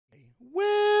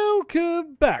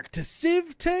Welcome back to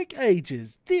SevTech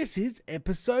Ages. This is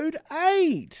episode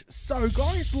 8. So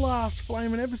guys, last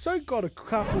flaming episode, got a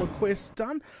couple of quests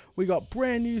done. We got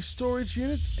brand new storage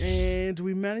units and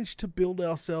we managed to build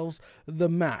ourselves the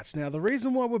mat. Now the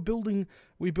reason why we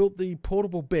built the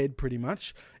portable bed pretty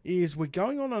much, is we're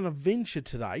going on an adventure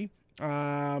today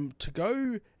to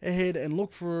go ahead and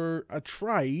look for a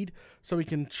trade, so we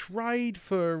can trade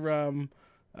for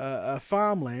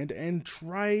farmland and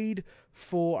trade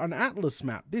for an atlas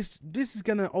map. This is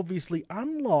going to obviously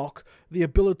unlock the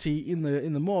ability in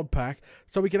the mod pack,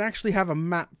 so we can actually have a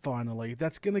map finally.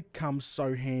 That's going to come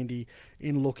so handy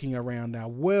in looking around our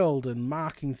world and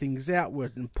marking things out where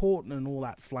it's important and all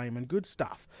that flaming good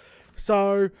stuff.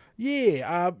 So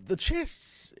yeah, the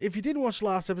chests, if you didn't watch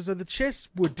last episode, the chests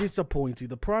were disappointing.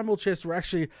 The primal chests were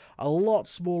actually a lot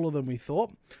smaller than we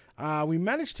thought. We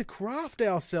managed to craft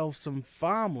ourselves some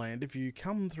farmland. If you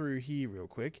come through here real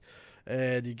quick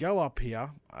and you go up here,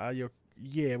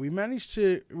 we managed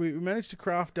to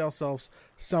craft ourselves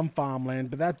some farmland,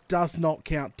 but that does not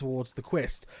count towards the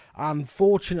quest,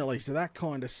 unfortunately. So that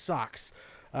kind of sucks.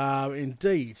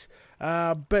 Indeed.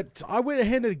 But I went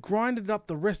ahead and grinded up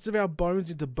the rest of our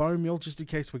bones into bone meal just in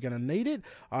case we're going to need it.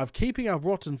 I'm keeping our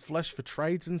rotten flesh for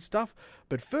trades and stuff.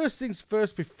 But first things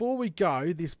first, before we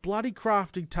go, this bloody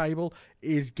crafting table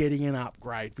is getting an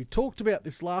upgrade. We talked about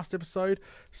this last episode,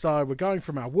 so we're going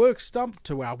from our work stump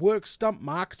to our work stump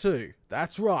Mark II.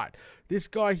 That's right. This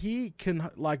guy here can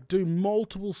like do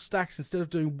multiple stacks instead of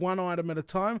doing one item at a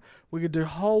time. We can do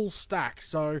whole stacks.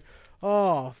 So,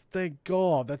 oh, thank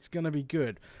God, that's going to be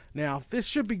good. Now, this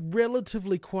should be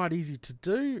relatively quite easy to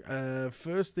do.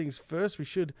 First things first, we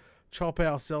should chop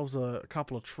ourselves a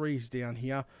couple of trees down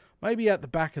here. Maybe at the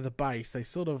back of the base. They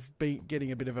sort of be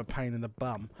getting a bit of a pain in the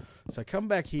bum. So come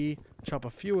back here, chop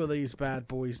a few of these bad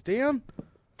boys down.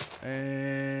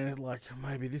 And like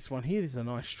maybe this one here. This is a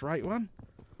nice straight one.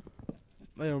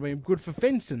 That'll be good for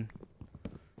fencing.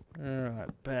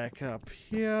 Alright, back up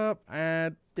here.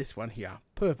 And this one here.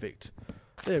 Perfect.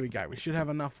 There we go. We should have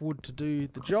enough wood to do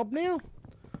the job now.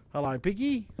 Hello,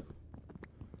 piggy.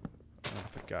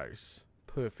 Up it goes.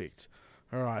 Perfect.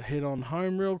 Alright, head on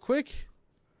home real quick.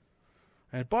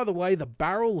 And by the way, the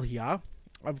barrel here,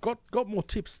 I've got more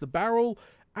tips. The barrel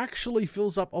actually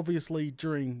fills up obviously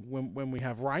during when we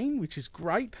have rain, which is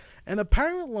great. And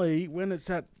apparently when it's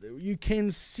you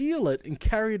can seal it and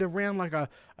carry it around like a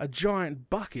giant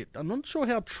bucket. I'm not sure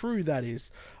how true that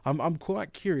is. I'm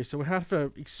quite curious, so we'll have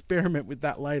to experiment with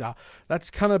that later.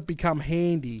 That's kind of become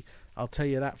handy, I'll tell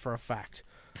you that for a fact.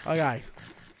 Okay,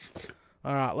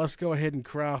 all right, let's go ahead and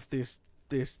craft this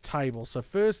table. So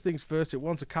first things first, it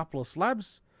wants a couple of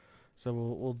slabs, so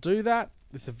we'll do that.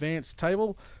 This advanced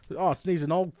table. Oh, it needs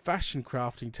an old-fashioned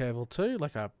crafting table too,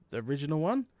 like the original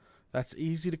one. That's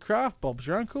easy to craft. Bob's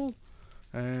your uncle.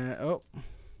 And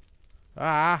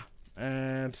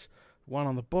one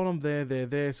on the bottom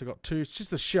there. So I got two. It's just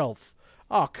the shelf.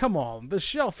 Oh, come on. The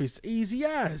shelf is easy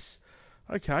as.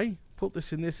 Okay, put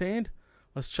this in this hand.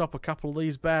 Let's chop a couple of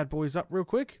these bad boys up real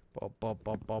quick.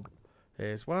 Bob.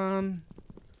 There's one.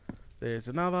 There's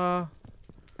another.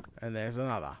 And there's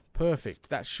another. Perfect.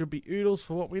 That should be oodles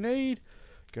for what we need.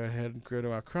 Go ahead and go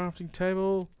to our crafting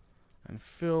table and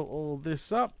fill all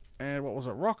this up. And what was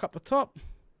it? Rock up the top.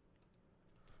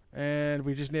 And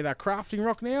we just need our crafting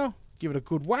rock now. Give it a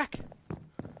good whack.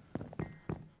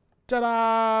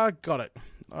 Ta-da! Got it.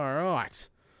 Alright.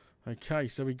 Okay,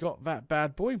 so we got that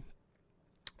bad boy.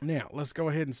 Now, let's go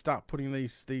ahead and start putting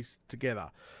these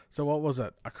together. So what was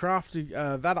it? A crafting,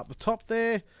 that up the top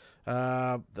there.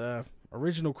 The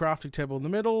original crafting table in the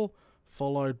middle,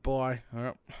 followed by,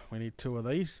 we need two of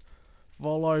these,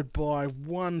 followed by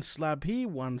one slab here,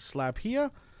 one slab here,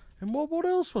 and what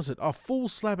else was it? A full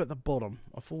slab at the bottom.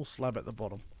 A full slab at the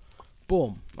bottom.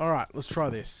 Boom. Alright, let's try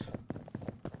this.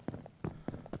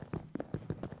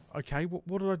 Okay, what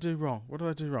did I do wrong? What did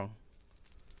I do wrong?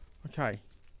 Okay.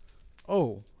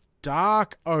 Oh,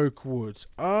 dark oak woods.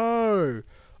 Oh,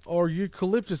 or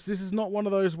eucalyptus. This is not one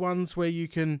of those ones where you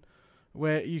can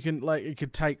like, it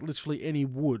could take literally any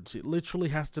woods. It literally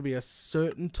has to be a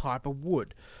certain type of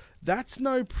wood. That's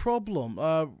no problem.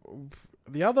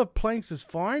 The other planks is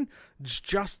fine.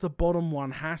 Just the bottom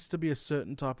one has to be a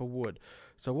certain type of wood.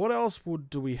 So what else wood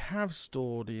do we have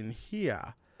stored in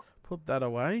here? Put that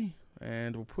away,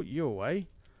 and we'll put you away.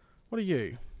 What are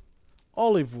you?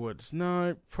 Olive woods.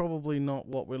 No, probably not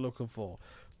what we're looking for.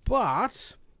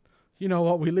 But you know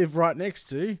what we live right next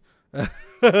to?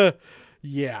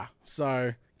 Yeah,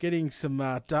 so getting some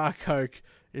dark oak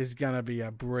is going to be a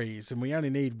breeze, and we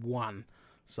only need one.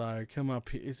 So come up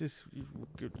here. Is this...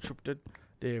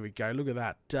 There we go. Look at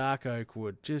that. Dark oak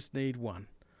wood. Just need one.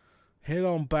 Head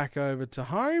on back over to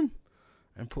home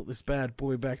and put this bad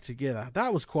boy back together.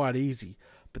 That was quite easy.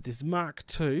 But this Mark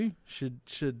II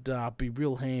should be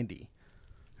real handy.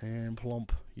 And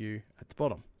plump you at the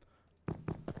bottom.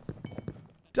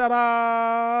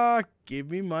 Ta-da! Give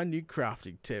me my new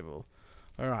crafting table.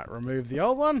 Alright, remove the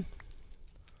old one.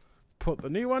 Put the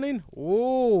new one in.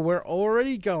 Oh, we're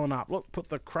already going up. Look, put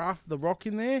the rock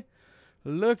in there.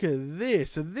 Look at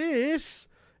this. So this,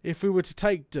 if we were to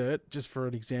take dirt, just for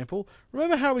an example,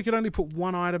 remember how we could only put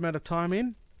one item at a time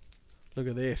in? Look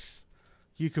at this.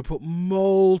 You could put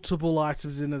multiple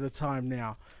items in at a time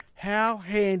now. How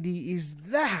handy is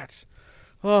that?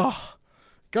 Oh,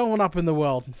 going up in the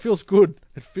world. It feels good.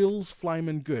 It feels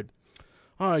flaming good.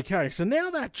 Okay, so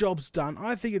now that job's done,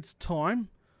 I think it's time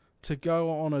to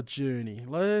go on a journey.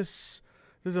 There's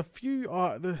a few...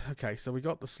 okay, so we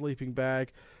got the sleeping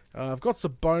bag. I've got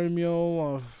some bone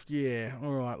meal. Yeah,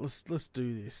 alright, let's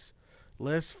do this.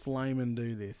 Let's flame and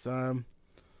do this. Alright,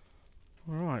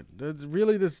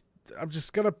 I'm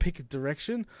just going to pick a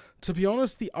direction. To be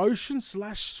honest, the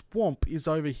ocean/swamp is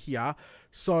over here.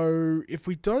 So if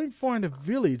we don't find a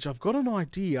village, I've got an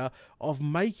idea of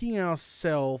making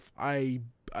ourselves a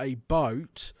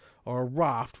boat or a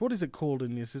raft. What is it called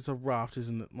in this? It's a raft,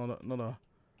 isn't it?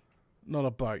 Not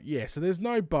a boat. Yeah, so there's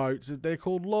no boats. They're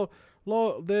called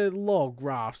they're log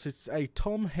rafts. It's a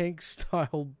Tom Hanks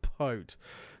style boat.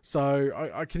 So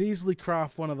I can easily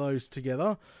craft one of those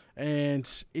together. And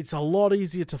it's a lot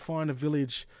easier to find a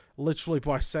village literally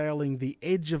by sailing the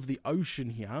edge of the ocean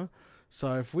here.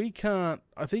 So if we can't,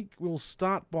 I think we'll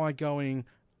start by going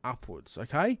upwards,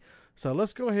 okay? So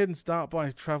let's go ahead and start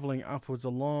by traveling upwards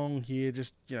along here,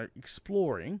 just,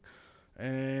 exploring.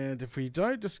 And if we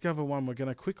don't discover one, we're going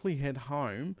to quickly head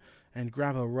home and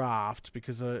grab a raft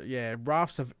because,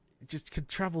 rafts can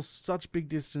travel such big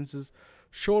distances,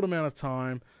 short amount of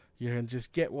time. You can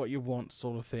just get what you want,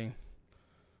 sort of thing.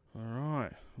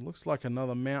 Alright, looks like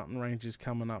another mountain range is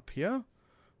coming up here.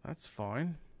 That's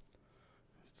fine.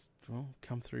 Well,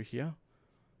 come through here.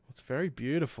 It's very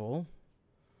beautiful.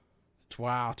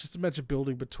 Wow, just imagine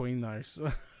building between those.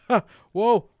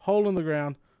 Whoa, hole in the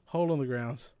ground. Hole in the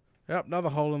ground. Yep,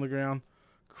 another hole in the ground.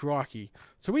 Crikey.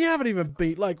 So we haven't even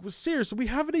been, seriously, we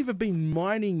haven't even been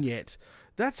mining yet.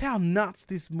 That's how nuts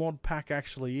this mod pack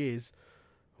actually is.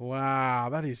 Wow,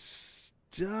 that is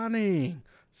stunning.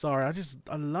 Sorry,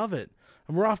 I love it.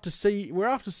 And we're after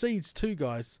seeds too,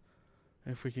 guys.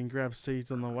 If we can grab seeds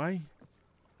on the way.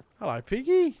 Hello,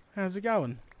 Piggy. How's it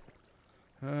going?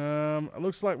 It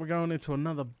looks like we're going into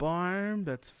another biome.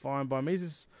 That's fine by me.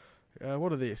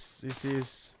 What are this? This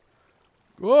is...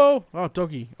 Whoa! Oh,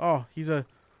 doggy. Oh, he's a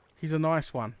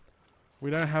nice one.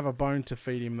 We don't have a bone to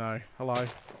feed him, though. Hello.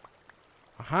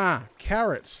 Aha!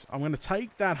 Carrots. I'm going to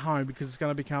take that home because it's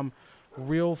going to become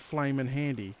real flaming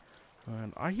handy.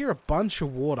 And I hear a bunch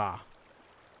of water.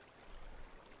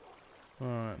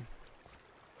 Alright.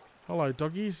 Hello,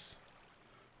 doggies.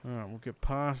 Alright, we'll get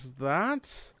past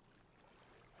that.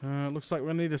 Looks like we're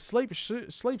going to need to sleep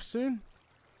soon.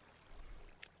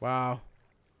 Wow.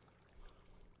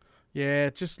 Yeah,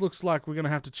 it just looks like we're going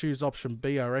to have to choose option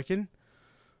B, I reckon.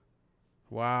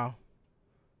 Wow.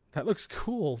 That looks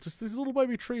cool. Just these little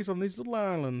baby trees on these little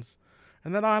islands.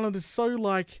 And that island is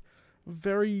so,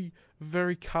 very,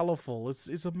 very colourful.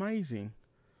 It's amazing.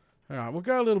 Alright, we'll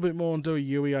go a little bit more and do a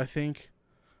Yui, I think.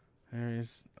 There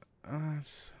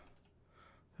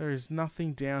is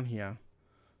nothing down here.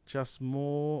 Just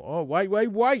more... Oh,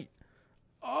 wait!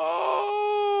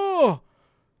 Oh!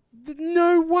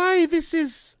 No way!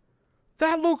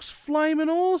 That looks flaming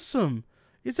awesome!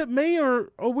 Is it me,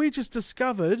 or we just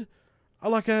discovered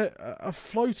a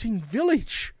floating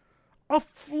village? A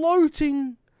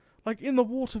floating... in the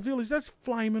water village. That's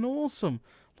flaming awesome.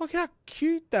 Look how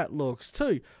cute that looks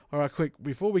too. Alright, quick,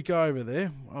 before we go over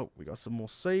there. Oh, we got some more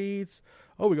seeds.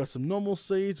 Oh, we got some normal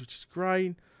seeds, which is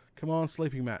great. Come on,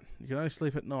 sleeping mat. You can only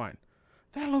sleep at night.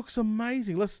 That looks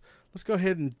amazing. Let's go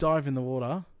ahead and dive in the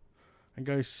water. And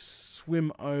go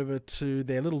swim over to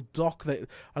their little dock.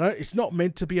 It's not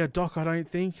meant to be a dock, I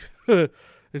don't think.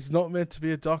 It's not meant to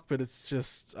be a dock, but it's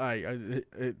just...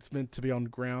 it's meant to be on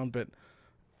ground, but...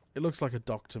 It looks like a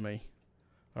dock to me.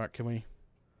 Alright, can we...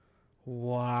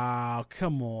 Wow,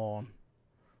 come on.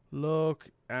 Look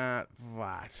at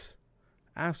that.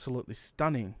 Absolutely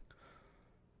stunning.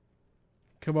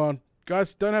 Come on.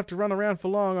 Guys, don't have to run around for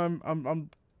long. I'm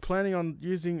planning on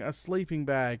using a sleeping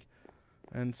bag.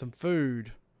 And some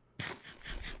food.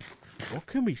 What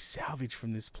can we salvage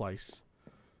from this place?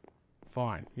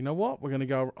 Fine. You know what? We're going to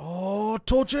go... Oh,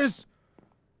 torches!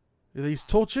 Are these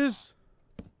torches?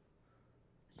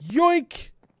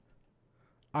 Yoink!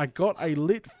 I got a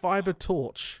lit fiber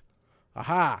torch.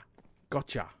 Aha.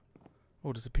 Gotcha.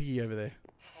 Oh, there's a piggy over there.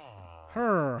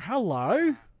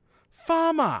 Hello.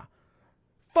 Farmer.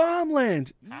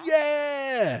 Farmland.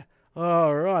 Yeah.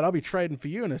 All right. I'll be trading for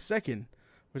you in a second.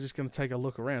 We're just going to take a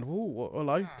look around. Ooh,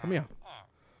 hello. Come here.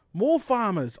 More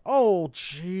farmers. Oh,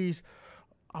 jeez.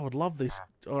 I would love this.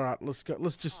 All right. Let's go.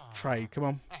 Let's just trade. Come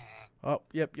on. Oh,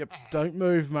 yep. Don't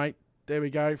move, mate. There we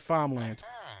go. Farmland.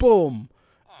 Boom.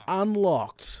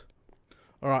 Unlocked.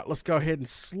 All right. Let's go ahead and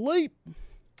sleep.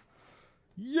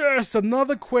 Yes.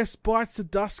 Another quest bites the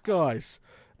dust, guys.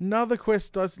 Another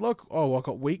quest does. Look. Oh, I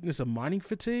got weakness and mining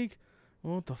fatigue.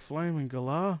 Oh, the flaming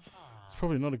galah. It's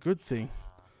probably not a good thing.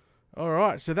 All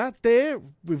right. So that there,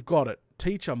 we've got it.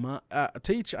 Teach a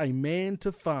man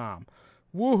to farm.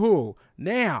 Woohoo.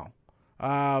 Now,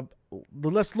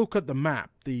 let's look at the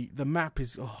map. The map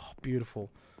is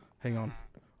beautiful. Hang on.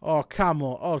 Oh, come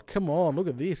on. Oh, come on. Look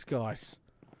at this, guys.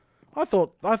 I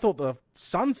thought the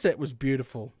sunset was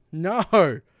beautiful.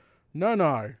 No. The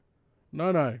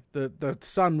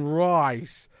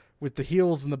sunrise with the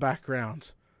hills in the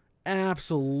background.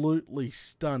 Absolutely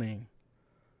stunning.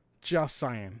 Just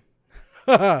saying.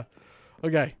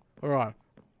 Okay. All right.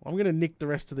 I'm going to nick the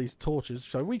rest of these torches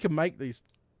so we can make these.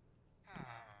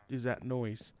 Is that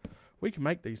noise? We can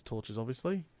make these torches,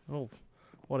 obviously. Oh,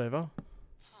 whatever.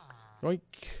 Yoink.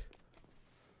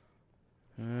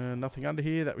 Nothing under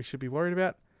here that we should be worried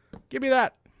about. Give me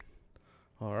that.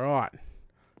 All right.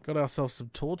 Got ourselves some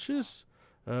torches.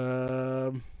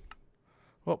 Rearranged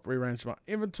my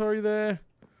inventory there.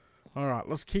 All right,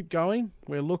 let's keep going.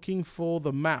 We're looking for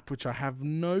the map, which I have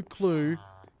no clue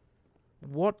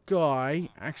what guy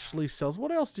actually sells.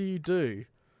 What else do you do?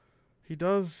 He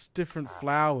does different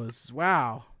flowers.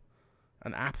 Wow.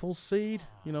 An apple seed?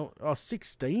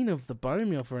 16 of the bone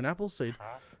meal for an apple seed.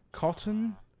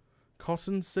 Cotton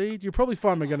seed. You'll probably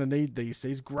find we're going to need these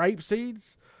seeds. Grape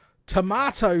seeds.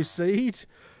 Tomato seed.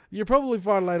 You'll probably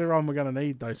find later on we're going to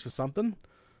need those for something.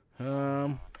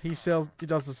 He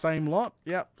does the same lot.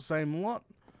 Yep, same lot.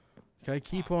 Okay,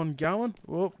 keep on going.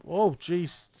 Oh,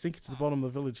 geez. Sink it to the bottom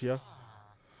of the village here.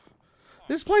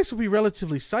 This place will be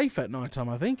relatively safe at night time,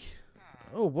 I think.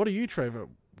 Oh, what are you, Trevor?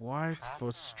 White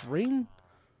for string?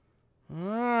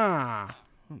 Ah.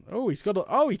 Oh,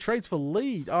 he trades for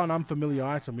lead. Oh, an unfamiliar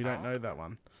item. We don't know that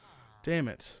one. Damn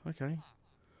it. Okay.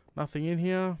 Nothing in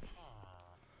here.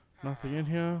 Nothing in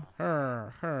here.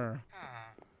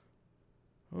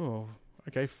 Oh,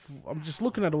 okay. I'm just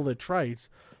looking at all their trades.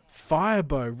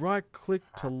 Firebow. Right click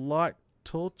to light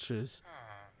torches.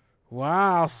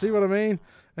 Wow. See what I mean?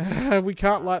 We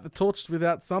can't light the torches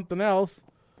without something else.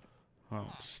 Oh,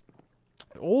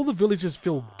 all the villagers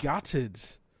feel gutted.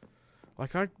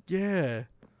 Yeah.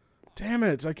 Damn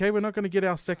it. Okay, we're not going to get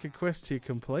our second quest here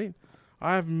complete.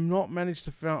 I have not managed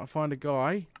to find a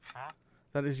guy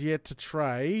that is yet to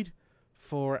trade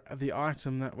for the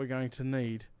item that we're going to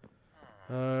need.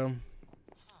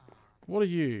 What are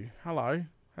you? Hello.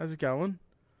 How's it going?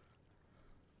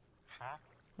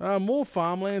 More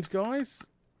farmlands, guys.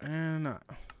 And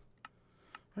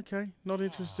okay, not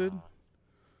interested.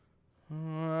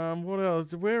 What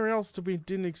else? Where else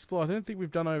didn't explore? I don't think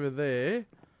we've done over there.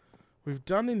 We've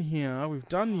done in here. We've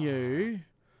done you.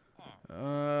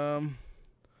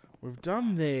 We've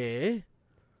done there.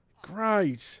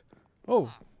 Great.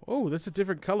 Oh, that's a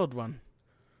different coloured one.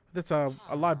 That's a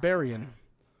librarian.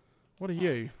 What are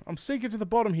you? I'm sinking to the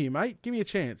bottom here, mate. Give me a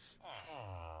chance.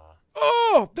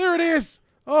 Oh, there it is.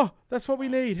 Oh, that's what we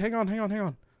need. Hang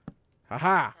on.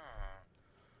 Aha.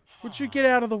 Would you get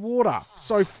out of the water?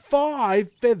 So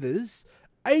 5 feathers,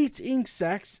 8 ink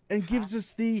sacs, and gives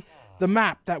us the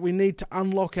map that we need to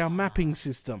unlock our mapping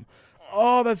system.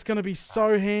 Oh, that's going to be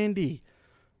so handy.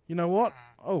 You know what?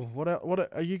 Oh, what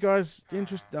are you guys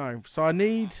interested? No. So I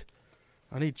need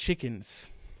chickens.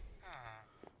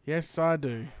 Yes, I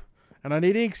do. And I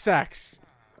need ink sacs.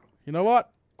 You know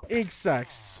what? Ink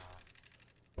sacs.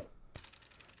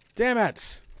 Damn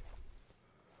it.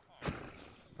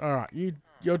 Alright,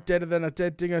 you're deader than a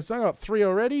dead dingo. So I got 3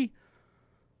 already.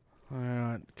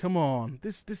 Alright, come on.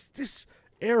 This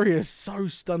area is so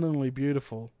stunningly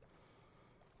beautiful.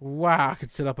 Wow, I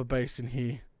could set up a base in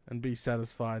here and be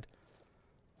satisfied.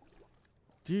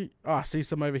 I see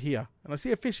some over here. And I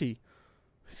see a fishy.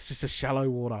 It's just a shallow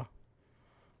water.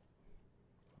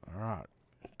 Alright,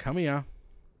 come here.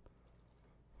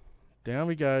 Down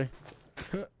we go.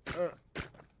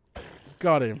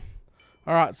 Got him.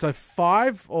 Alright, so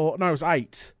 5 or... No, it was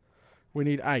 8. We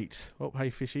need 8. Oh, hey,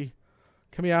 fishy.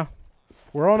 Come here.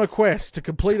 We're on a quest to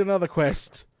complete another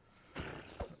quest.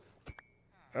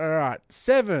 Alright,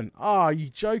 7. Oh, you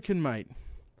joking, mate.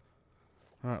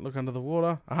 Alright, look under the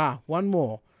water. Aha, one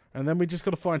more. And then we just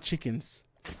got to find chickens.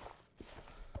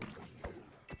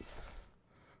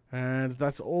 And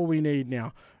that's all we need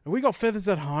now. And we got feathers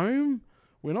at home.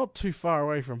 We're not too far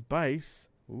away from base.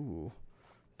 Ooh.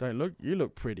 Don't look. You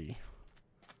look pretty.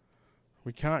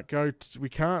 We can't go. We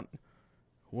can't.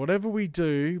 Whatever we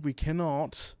do, we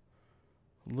cannot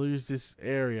lose this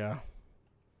area.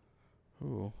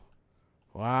 Ooh.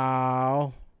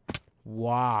 Wow.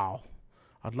 Wow.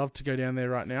 I'd love to go down there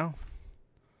right now.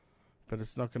 But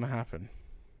it's not going to happen.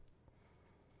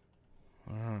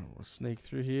 Alright, we'll sneak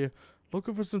through here.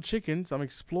 Looking for some chickens. I'm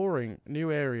exploring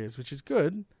new areas, which is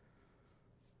good.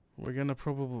 We're going to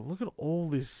probably... Look at all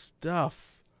this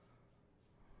stuff.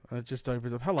 And it just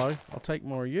opens up. Hello, I'll take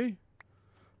more of you.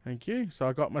 Thank you. So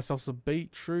I got myself some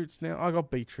beetroots now. I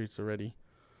got beetroots already,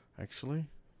 actually.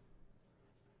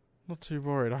 Not too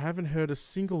worried. I haven't heard a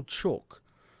single chook.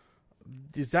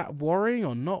 Is that worrying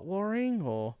or not worrying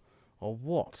or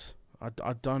what?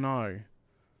 I don't know.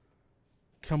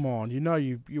 Come on, you know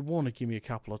you want to give me a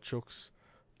couple of chooks.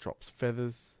 Drops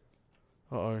feathers.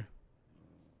 Uh-oh.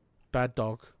 Bad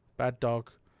dog. Bad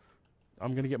dog.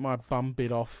 I'm going to get my bum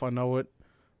bit off. I know it.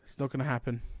 It's not going to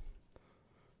happen.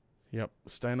 Yep.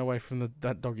 Staying away from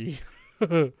that doggy.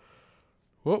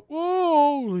 Whoa,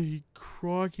 holy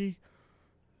crikey.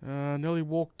 Nearly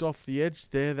walked off the edge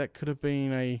there. That could have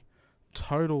been a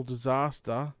total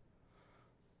disaster.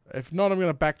 If not, I'm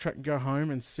going to backtrack and go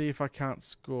home and see if I can't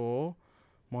score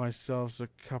myself a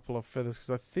couple of feathers, because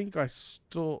I think I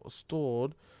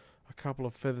stored a couple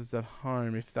of feathers at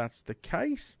home. If that's the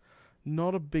case,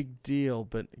 not a big deal,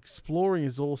 but exploring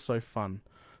is also fun.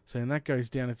 So, and that goes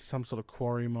down into some sort of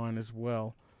quarry mine as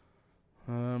well.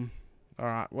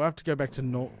 Alright, we'll have to go back to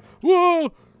north.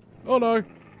 Whoa! Oh no!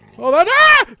 Oh, that,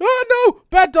 ah! Oh no!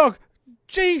 Bad dog!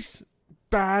 Jeez!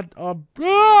 Bad.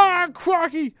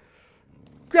 Crikey!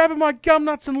 Grabbing my gum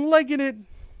nuts and legging it.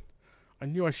 I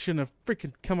knew I shouldn't have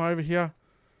freaking come over here.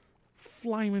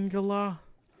 Flaming galah.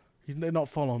 They're not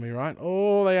following me, right?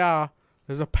 Oh, they are.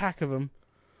 There's a pack of them.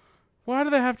 Why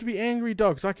do they have to be angry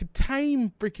dogs? I could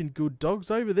tame freaking good dogs.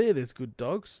 Over there's good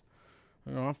dogs.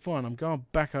 Alright, fine. I'm going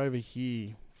back over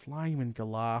here. Flaming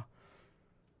galah.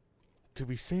 Do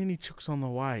we see any chooks on the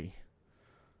way?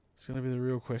 It's going to be the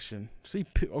real question.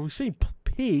 We've seen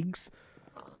pigs,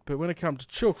 but when it comes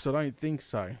to chooks, I don't think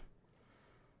so.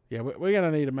 Yeah, we're going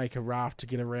to need to make a raft to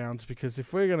get around, because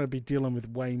if we're going to be dealing with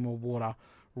way more water,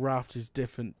 raft is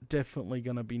definitely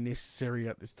going to be necessary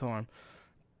at this time.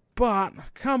 But,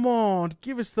 come on,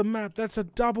 give us the map. That's a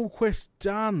double quest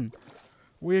done.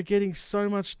 We're getting so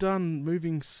much done,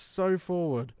 moving so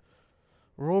forward.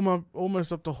 We're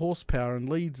almost up to horsepower and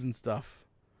leads and stuff.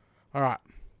 Alright,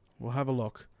 we'll have a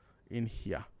look in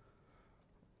here.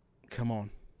 Come on.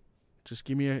 Just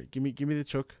give me the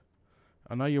chook.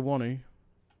 I know you want to.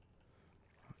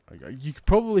 You could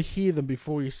probably hear them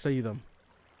before you see them.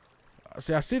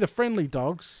 See, I see the friendly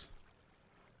dogs,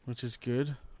 which is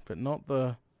good, but not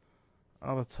the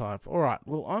other type. Alright,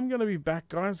 well, I'm going to be back,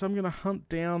 guys. I'm going to hunt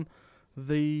down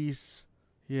these.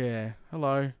 Yeah,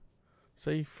 hello.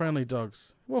 See, friendly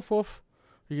dogs. Woof, woof.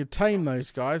 You could tame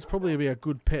those guys. Probably be a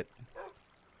good pet.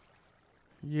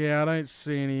 Yeah, I don't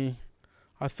see any.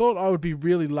 I thought I would be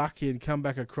really lucky and come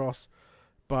back across,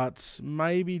 but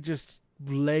maybe just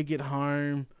leg it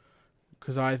home.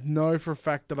 Because I know for a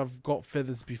fact that I've got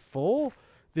feathers before.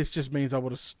 This just means I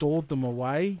would have stored them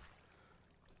away.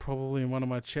 Probably in one of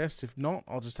my chests. If not,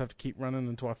 I'll just have to keep running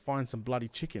until I find some bloody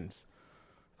chickens.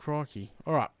 Crikey.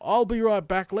 Alright, I'll be right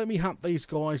back. Let me hunt these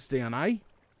guys down, eh?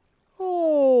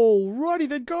 Alrighty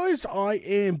then, guys. I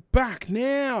am back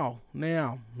now.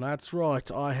 Now, that's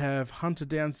right. I have hunted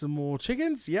down some more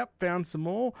chickens. Yep, found some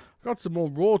more. Got some more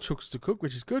raw chooks to cook,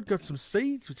 which is good. Got some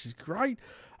seeds, which is great.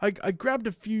 I grabbed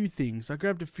a few things. On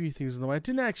the way. I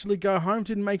didn't actually go home.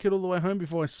 Didn't make it all the way home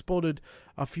before I spotted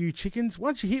a few chickens.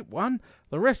 Once you hit one,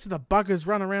 the rest of the buggers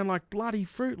run around like bloody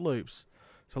Fruit Loops.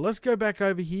 So let's go back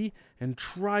over here and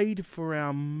trade for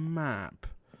our map.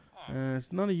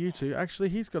 It's none of you two. Actually,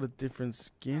 he's got a different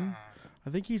skin.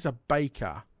 I think he's a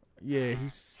baker. Yeah,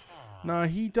 no,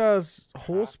 he does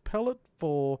horse pellet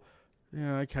for...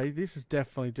 Yeah, okay, this is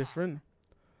definitely different.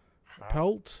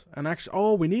 Pelt and actually,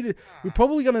 we're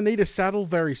probably going to need a saddle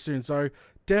very soon, so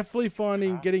definitely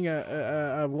getting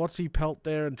a Watsy pelt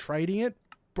there and trading it,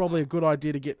 probably a good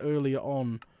idea to get earlier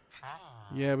on.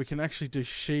 Yeah, we can actually do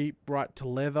sheep right to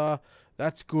leather.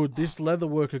 That's good. This leather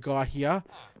worker guy here,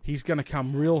 he's going to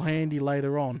come real handy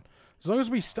later on. As long as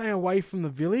we stay away from the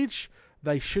village,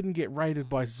 they shouldn't get raided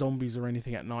by zombies or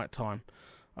anything at night time.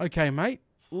 Okay, mate,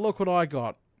 look what I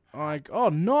got. Oh,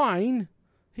 9?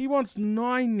 He wants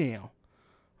 9 now.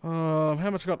 How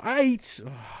much I got? 8!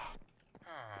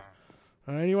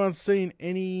 Anyone seen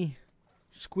any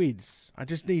squids? I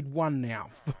just need 1 now.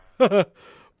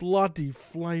 Bloody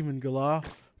flaming galah.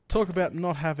 Talk about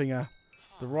not having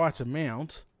the right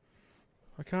amount.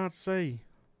 I can't see.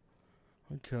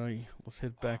 Okay, let's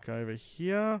head back over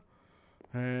here.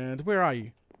 And where are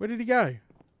you? Where did he go?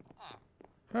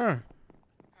 Huh?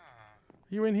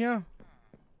 You in here?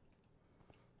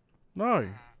 No.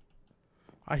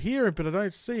 I hear him, but I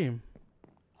don't see him.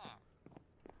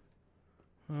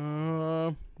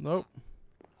 Nope.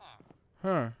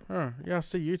 Yeah, I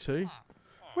see you two.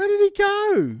 Where did he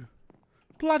go?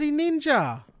 Bloody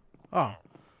ninja. Oh,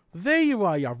 there you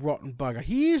are, you rotten bugger.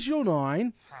 Here's your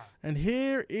 9, and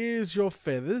here is your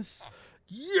feathers.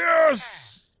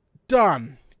 Yes!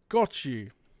 Done. Got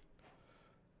you.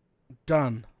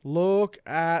 Done. Look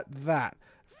at that.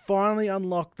 Finally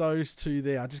unlocked those 2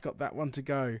 there. I just got that one to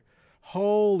go.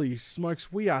 Holy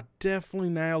smokes, we are definitely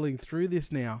nailing through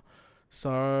this now.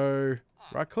 So,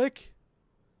 right click.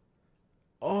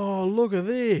 Oh, look at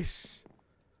this.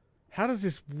 How does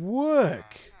this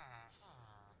work?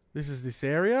 This is this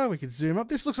area. We can zoom up.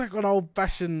 This looks like an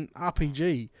old-fashioned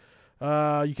RPG.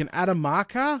 You can add a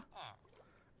marker.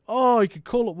 Oh, you can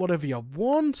call it whatever you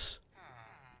want.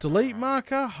 Delete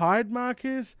marker, hide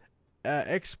markers,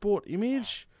 export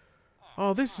image.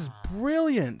 Oh, this is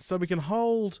brilliant. So we can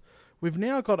hold... We've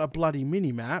now got a bloody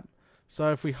mini-map.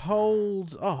 So if we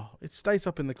hold... Oh, it stays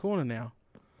up in the corner now.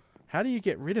 How do you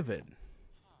get rid of it?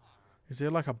 Is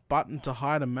there like a button to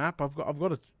hide a map? I've got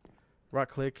to... Right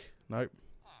click. Nope.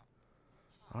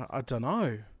 I don't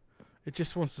know. It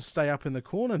just wants to stay up in the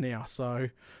corner now. So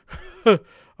I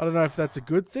don't know if that's a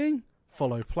good thing.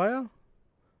 Follow player.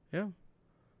 Yeah.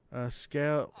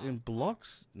 Scale in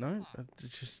blocks. No.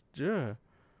 It's just... Yeah.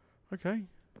 Okay.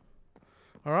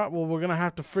 Alright, well, we're going to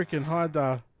have to freaking hide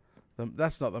the...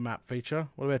 That's not the map feature.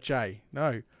 What about J?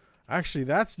 No. Actually,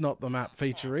 that's not the map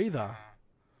feature either.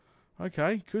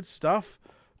 Okay, good stuff.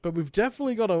 But we've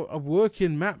definitely got a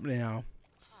working map now.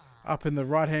 Up in the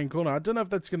right-hand corner. I don't know if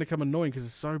that's going to come annoying because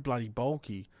it's so bloody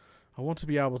bulky. I want to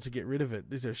be able to get rid of it.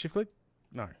 Is there a shift click?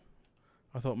 No.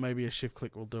 I thought maybe a shift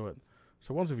click will do it.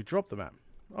 So once we drop the map.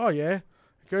 Oh, yeah.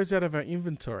 It goes out of our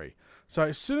inventory. So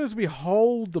as soon as we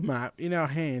hold the map in our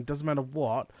hand, doesn't matter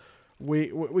what,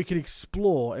 we can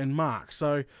explore and mark.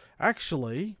 So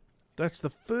actually, that's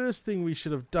the first thing we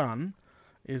should have done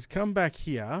is come back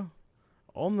here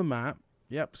on the map.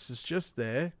 Yep, this is just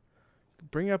there.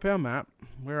 Bring up our map.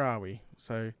 Where are we?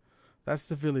 So that's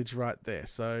the village right there.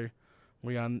 So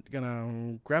we are going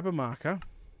to grab a marker.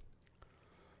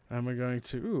 And we're going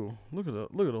to... Ooh, look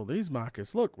at all these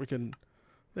markers. Look, we can...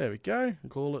 There we go.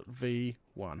 Call it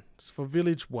V1. It's for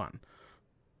village 1.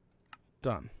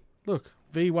 Done. Look,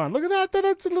 V1. Look at that.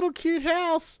 That's a little cute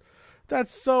house.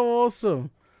 That's so awesome.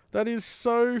 That is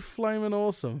so flaming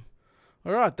awesome.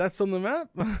 Alright, that's on the map.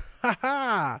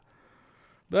 Haha.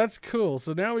 That's cool.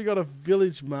 So now we got a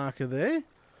village marker there.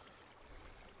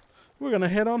 We're going to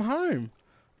head on home.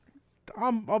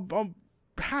 I'm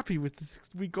happy with this.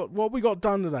 We got what we got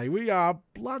done today. We are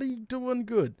bloody doing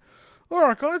good.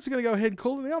 Alright guys, we're going to go ahead and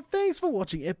call it now. Thanks for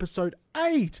watching episode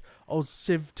 8 of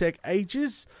SevTech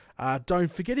Ages. Don't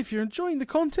forget, if you're enjoying the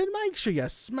content, make sure you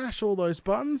smash all those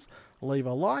buttons. Leave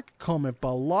a like, comment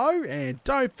below, and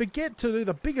don't forget to do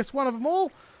the biggest one of them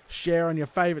all. Share on your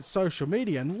favourite social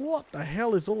media. And what the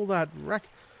hell is all that rack?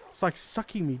 It's like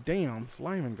sucking me down.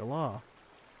 Flaming galah.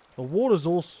 The water's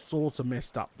all sorts of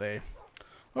messed up there.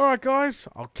 Alright guys,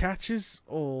 I'll catch yous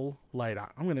all later.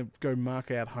 I'm going to go mark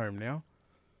out home now.